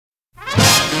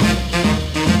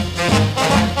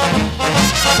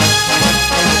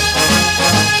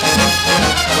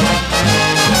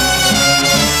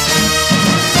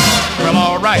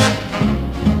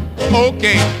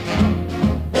Okay,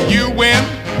 you win.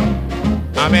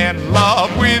 I'm in love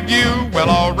with you. Well,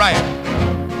 alright.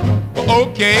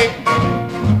 Okay,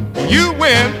 you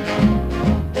win.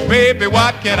 Baby,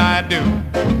 what can I do?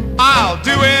 I'll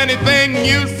do anything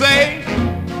you say.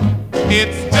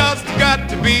 It's just got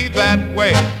to be that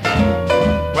way.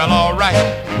 Well, alright.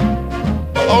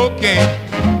 Okay,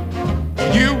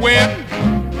 you win.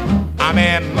 I'm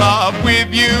in love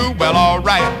with you. Well,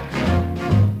 alright.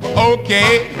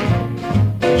 Okay,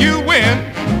 you win.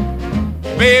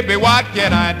 Baby, what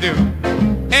can I do?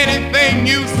 Anything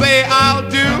you say I'll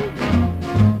do,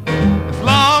 as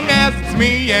long as it's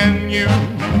me and you.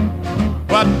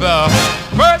 But the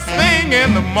first thing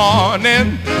in the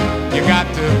morning, you got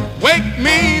to wake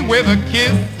me with a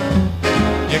kiss.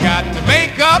 You got to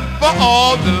make up for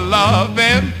all the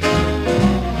loving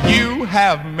you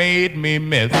have made me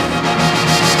miss.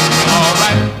 All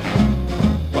right,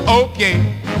 well, okay,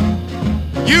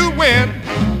 you win.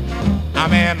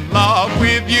 I'm in love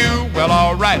with you. Well,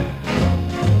 all right,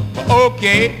 well,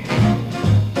 okay,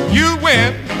 you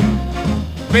win.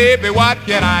 Baby, what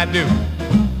can I do?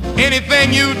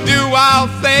 Anything you do, I'll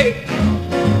say.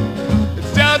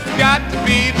 It's just got to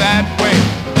be that way.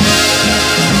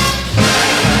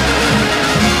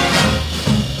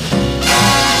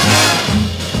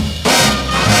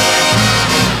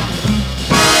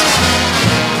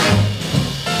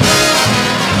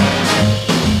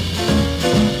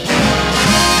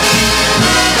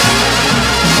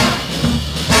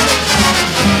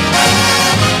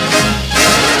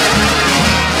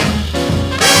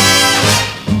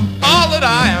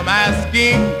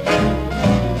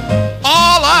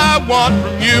 All I want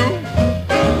from you,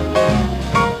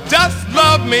 just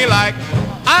love me like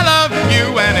I love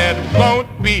you, and it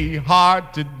won't be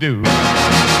hard to do.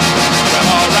 Well,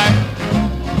 alright,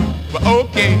 well,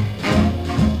 okay,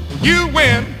 you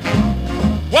win.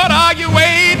 What are you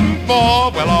waiting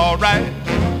for? Well, alright,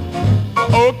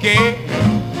 okay,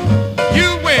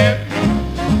 you win.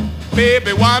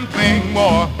 Baby, one thing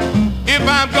more, if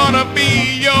I'm gonna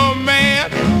be your man,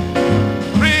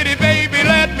 pretty baby,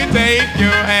 let me take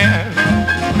your hand.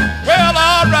 Well,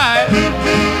 all right.